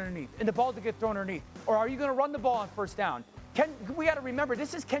get thrown underneath, and the ball to get thrown underneath? Or are you going to run the ball on 1st down? We got to remember,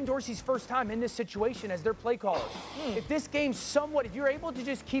 this is Ken Dorsey's first time in this situation as their play caller. If this game if you're able to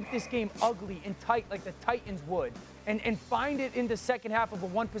just keep this game ugly and tight like the Titans would, and find it in the second half of a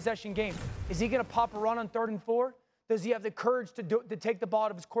 1-possession game, is he going to pop a run on 3rd and 4? Does he have the courage to take the ball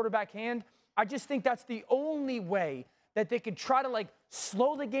out of his quarterback hand? I just think that's the only way that they can try to, like,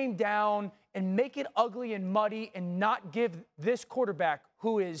 slow the game down and make it ugly and muddy and not give this quarterback,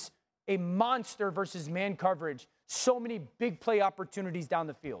 who is a monster versus man coverage, so many big play opportunities down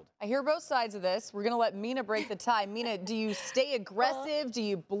the field. I hear both sides of this. We're going to let Mina break the tie. Mina, do you stay aggressive? Do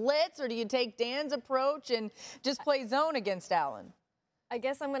you blitz? Or do you take Dan's approach and just play zone against Allen? I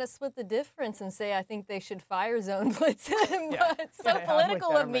guess I'm going to split the difference and say I think they should fire zone blitz him. Yeah. It's so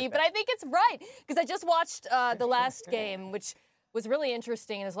political of me, but I think it's right. Because I just watched the last game, which was really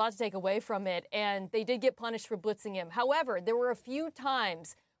interesting, and there's a lot to take away from it. And they did get punished for blitzing him. However, there were a few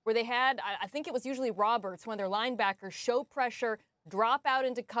times where they had, I think it was usually Roberts, one of their linebackers, show pressure, drop out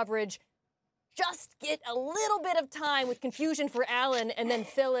into coverage, just get a little bit of time with confusion for Allen, and then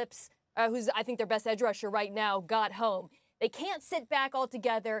Phillips, who's I think their best edge rusher right now, got home. They can't sit back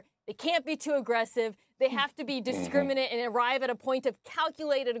altogether. They can't be too aggressive. They have to be discriminate and arrive at a point of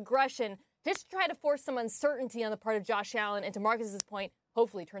calculated aggression, just try to force some uncertainty on the part of Josh Allen, and to Marcus's point,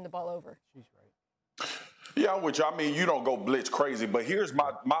 hopefully turn the ball over. She's right. Yeah, which, I mean, you don't go blitz crazy, but here's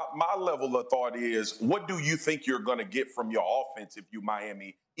my level of thought is, what do you think you're going to get from your offense if you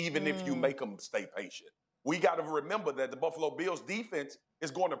Miami, even if you make them stay patient? We got to remember that the Buffalo Bills defense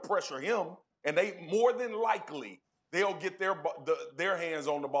is going to pressure him, and they more than likely they'll get their hands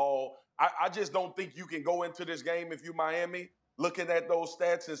on the ball. I just don't think you can go into this game if you Miami looking at those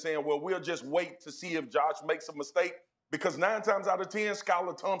stats and saying, well, we'll just wait to see if Josh makes a mistake, because 9 times out of 10,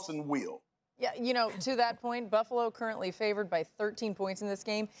 Skylar Thompson will. Yeah, you know, to that point, Buffalo currently favored by 13 points in this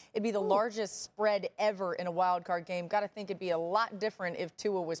game. It'd be the largest spread ever in a wild card game. Got to think it'd be a lot different if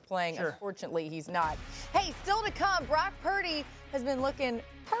Tua was playing. Sure. Unfortunately, he's not. Hey, still to come, Brock Purdy has been looking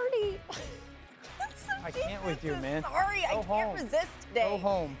Purdy. I can't with you, man. Sorry, I can't resist today. Go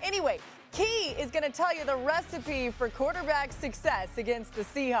home. Anyway, Key is going to tell you the recipe for quarterback success against the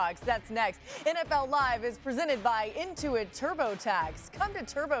Seahawks. That's next. NFL Live is presented by Intuit TurboTax. Come to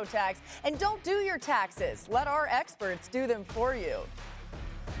TurboTax and don't do your taxes. Let our experts do them for you.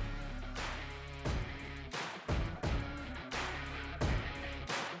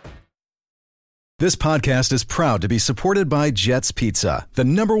 This podcast is proud to be supported by Jets Pizza, the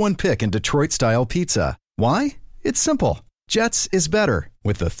 #1 pick in Detroit-style pizza. Why? It's simple. Jets is better.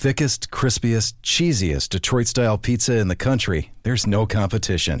 With the thickest, crispiest, cheesiest Detroit-style pizza in the country, there's no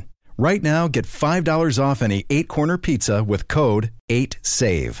competition. Right now, get $5 off any 8-corner pizza with code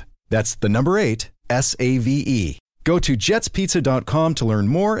 8SAVE. That's the number 8, S-A-V-E. Go to jetspizza.com to learn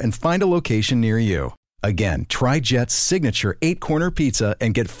more and find a location near you. Again, try Jet's signature 8-corner pizza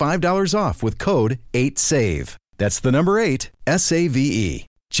and get $5 off with code 8SAVE. That's the number 8, S-A-V-E.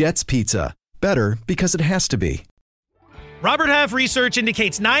 Jet's Pizza. Better because it has to be. Robert Half research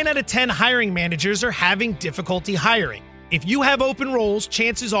indicates 9 out of 10 hiring managers are having difficulty hiring. If you have open roles,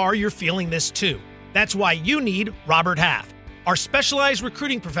 chances are you're feeling this too. That's why you need Robert Half. Our specialized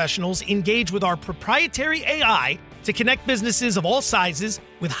recruiting professionals engage with our proprietary AI to connect businesses of all sizes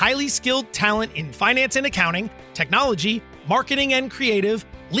with highly skilled talent in finance and accounting, technology, marketing and creative,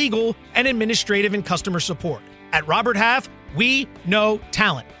 legal, and administrative and customer support. At Robert Half, we know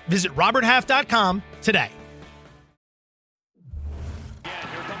talent. Visit roberthalf.com today.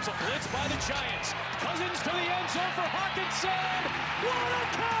 Here comes a blitz by the Giants. Cousins to the end zone for Hawkinson. What a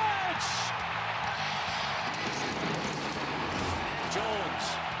catch! Jones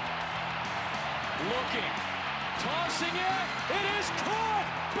looking, tossing it. It is caught.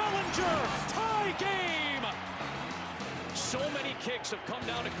 Bellinger, tie game. So many kicks have come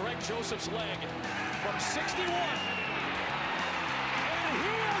down to Greg Joseph's leg from 61. And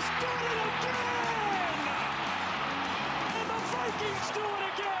he has done it again. And the Vikings do it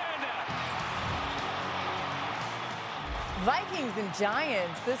again. Vikings and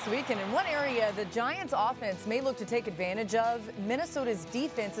Giants this weekend. In one area, the Giants offense may look to take advantage of. Minnesota's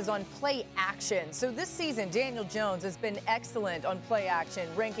defense is on play action. So this season, Daniel Jones has been excellent on play action,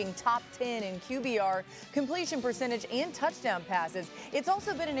 ranking top 10 in QBR, completion percentage, and touchdown passes. It's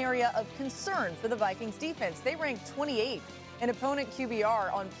also been an area of concern for the Vikings defense. They ranked 28th in opponent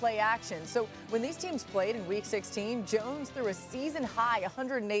QBR on play action. So when these teams played in Week 16, Jones threw a season-high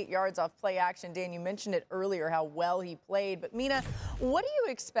 108 yards off play action. Dan, you mentioned it earlier, how well he played. But, Mina, what do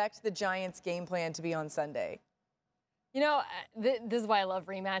you expect the Giants' game plan to be on Sunday? You know, this is why I love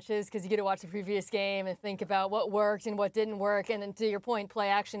rematches, because you get to watch the previous game and think about what worked and what didn't work. And then to your point, play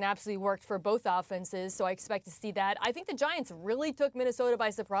action absolutely worked for both offenses, so I expect to see that. I think the Giants really took Minnesota by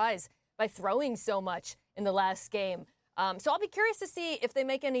surprise by throwing so much in the last game. So I'll be curious to see if they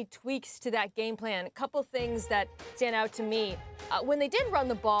make any tweaks to that game plan. A couple things that stand out to me. When they did run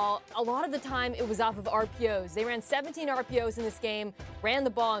the ball, a lot of the time it was off of RPOs. They ran 17 RPOs in this game, ran the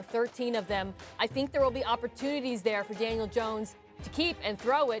ball on 13 of them. I think there will be opportunities there for Daniel Jones to keep and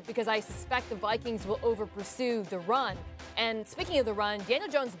throw it because I suspect the Vikings will over-pursue the run. And speaking of the run, Daniel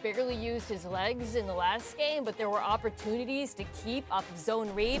Jones barely used his legs in the last game, but there were opportunities to keep off of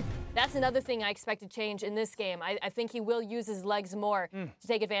zone read. That's another thing I expect to change in this game. I think he will use his legs more to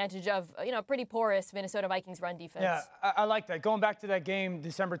take advantage of, pretty porous Minnesota Vikings run defense. Yeah, I like that. Going back to that game,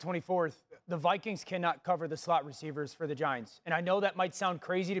 December 24th, the Vikings cannot cover the slot receivers for the Giants. And I know that might sound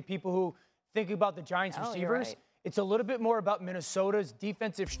crazy to people who think about the Giants receivers. You're right. It's a little bit more about Minnesota's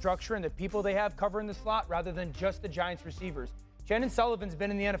defensive structure and the people they have covering the slot rather than just the Giants receivers. Shannon Sullivan's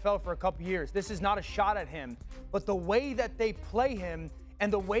been in the NFL for a couple years. This is not a shot at him, but the way that they play him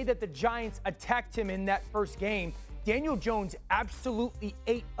and the way that the Giants attacked him in that first game, Daniel Jones absolutely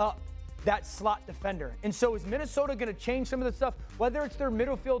ate up that slot defender. And so is Minnesota going to change some of the stuff, whether it's their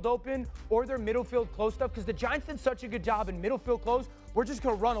middle field open or their middle field close stuff? Because the Giants did such a good job in middle field close, we're just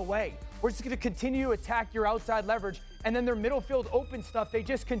going to run away. We're just going to continue to attack your outside leverage. And then their middle field open stuff, they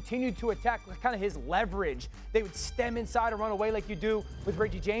just continued to attack kind of his leverage. They would stem inside and run away like you do with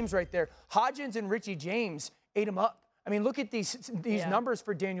Richie James right there. Hodgins and Richie James ate him up. I mean, look at these numbers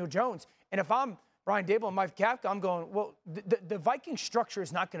for Daniel Jones. And if I'm Brian Daboll and Mike Kafka, I'm going, well, the Viking structure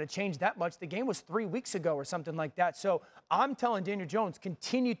is not going to change that much. The game was 3 weeks ago or something like that. So I'm telling Daniel Jones,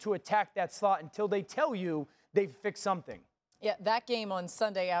 continue to attack that slot until they tell you they've fixed something. Yeah, that game on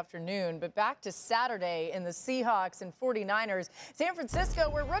Sunday afternoon. But back to Saturday in the Seahawks and 49ers. San Francisco,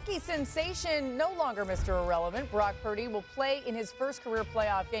 where rookie sensation, no longer Mr. Irrelevant, Brock Purdy will play in his first career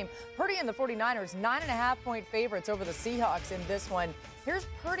playoff game. Purdy and the 49ers, 9.5-point favorites over the Seahawks in this one. Here's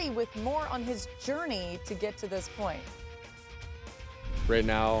Purdy with more on his journey to get to this point. Right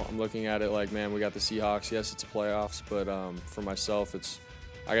now, I'm looking at it like, man, we got the Seahawks. Yes, it's playoffs, but for myself,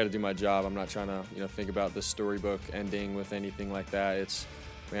 I got to do my job. I'm not trying to, think about the storybook ending with anything like that.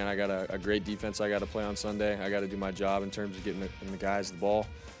 Man, I got a great defense I got to play on Sunday. I got to do my job in terms of getting the guys the ball,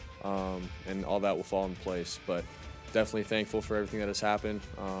 and all that will fall in place. But definitely thankful for everything that has happened.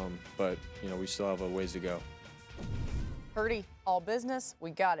 But we still have a ways to go. Purdy, all business,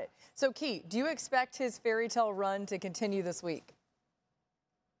 we got it. So, Key, do you expect his fairy tale run to continue this week?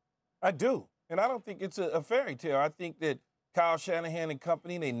 I do, and I don't think it's a fairy tale. I think that Kyle Shanahan and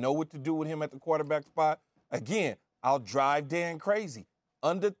company, they know what to do with him at the quarterback spot. Again, I'll drive Dan crazy.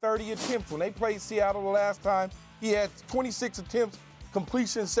 Under 30 attempts. When they played Seattle the last time, he had 26 attempts,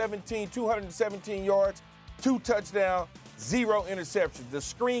 completion 17, 217 yards, 2 touchdowns, 0 interceptions. The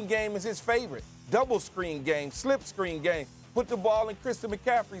screen game is his favorite. Double screen game, slip screen game. Put the ball in Christian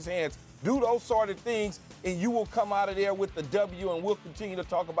McCaffrey's hands. Do those sort of things, and you will come out of there with the W, and we'll continue to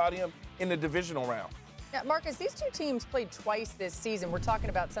talk about him in the divisional round. Now, Marcus, these two teams played twice this season. We're talking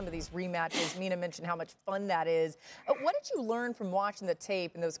about some of these rematches. Mina mentioned how much fun that is. What did you learn from watching the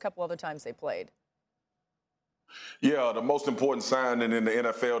tape and those couple other times they played? Yeah, the most important signing in the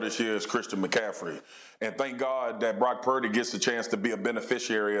NFL this year is Christian McCaffrey. And thank God that Brock Purdy gets a chance to be a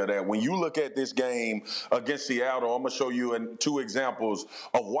beneficiary of that. When you look at this game against Seattle, I'm going to show you 2 examples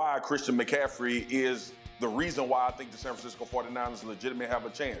of why Christian McCaffrey is the reason why I think the San Francisco 49ers legitimately have a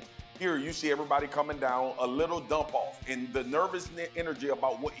chance. Here you see everybody coming down, a little dump off, and the nervous energy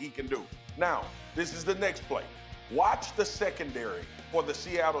about what he can do. Now, this is the next play. Watch the secondary for the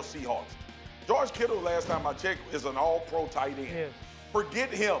Seattle Seahawks. George Kittle, last time I checked, is an all-pro tight end. Yeah. Forget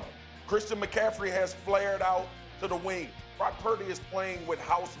him. Christian McCaffrey has flared out to the wing. Brock Purdy is playing with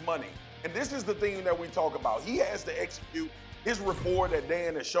house money. And this is the thing that we talk about. He has to execute. His rapport that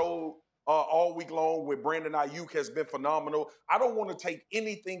Dan has showed all week long with Brandon Ayuk has been phenomenal. I don't want to take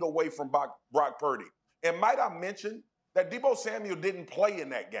anything away from Brock Purdy. And might I mention that Deebo Samuel didn't play in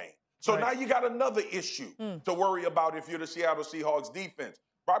that game. So now you got another issue to worry about if you're the Seattle Seahawks defense.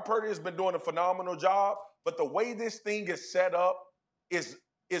 Brock Purdy has been doing a phenomenal job, but the way this thing is set up is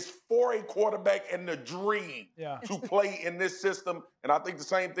for a quarterback and the dream to play in this system. And I think the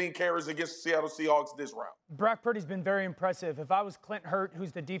same thing carries against the Seattle Seahawks this round. Brock Purdy's been very impressive. If I was Clint Hurt,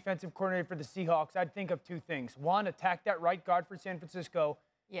 who's the defensive coordinator for the Seahawks, I'd think of 2 things. 1, attack that right guard for San Francisco.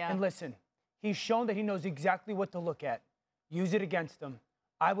 Yeah. And listen, he's shown that he knows exactly what to look at. Use it against them.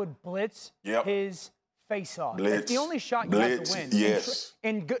 I would blitz his face off. Blitz. That's the only shot you have to win. Yes.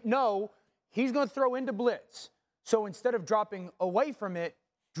 No, he's going to throw into blitz. So instead of dropping away from it,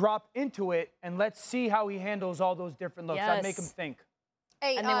 drop into it, and let's see how he handles all those different looks. I'd make him think.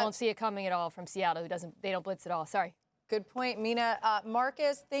 Hey, and they won't see it coming at all from Seattle, they don't blitz at all. Sorry. Good point, Mina.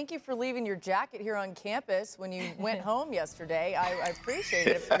 Marcus, thank you for leaving your jacket here on campus when you went home yesterday. I appreciate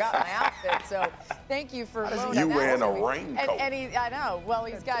it. I forgot my outfit, so thank you for loaning You that wearing to a me. raincoat. And I know. Well,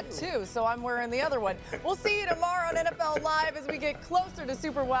 he's got two, so I'm wearing the other one. We'll see you tomorrow on NFL Live as we get closer to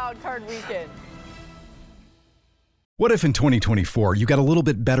Super Wildcard Weekend. What if in 2024 you got a little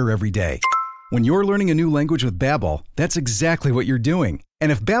bit better every day? When you're learning a new language with Babbel, that's exactly what you're doing. And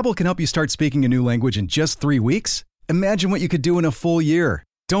if Babbel can help you start speaking a new language in just 3 weeks, imagine what you could do in a full year.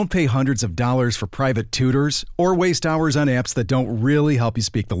 Don't pay hundreds of dollars for private tutors or waste hours on apps that don't really help you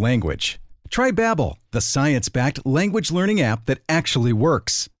speak the language. Try Babbel, the science-backed language learning app that actually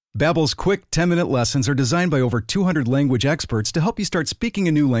works. Babbel's quick 10-minute lessons are designed by over 200 language experts to help you start speaking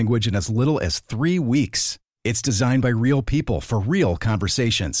a new language in as little as 3 weeks. It's designed by real people for real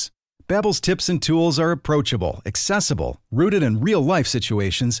conversations. Babbel's tips and tools are approachable, accessible, rooted in real-life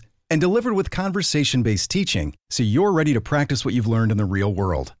situations, and delivered with conversation-based teaching, so you're ready to practice what you've learned in the real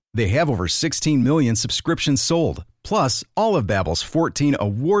world. They have over 16 million subscriptions sold. Plus, all of Babbel's 14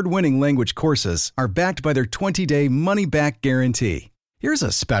 award-winning language courses are backed by their 20-day money-back guarantee. Here's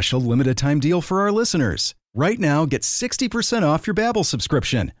a special limited-time deal for our listeners. Right now, get 60% off your Babbel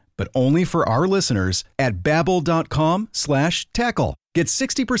subscription, but only for our listeners at Babbel.com/tackle. Get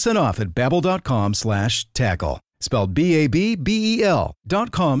 60% off at Babbel.com/tackle. Spelled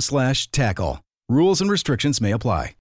BABBEL.com/tackle. Rules and restrictions may apply.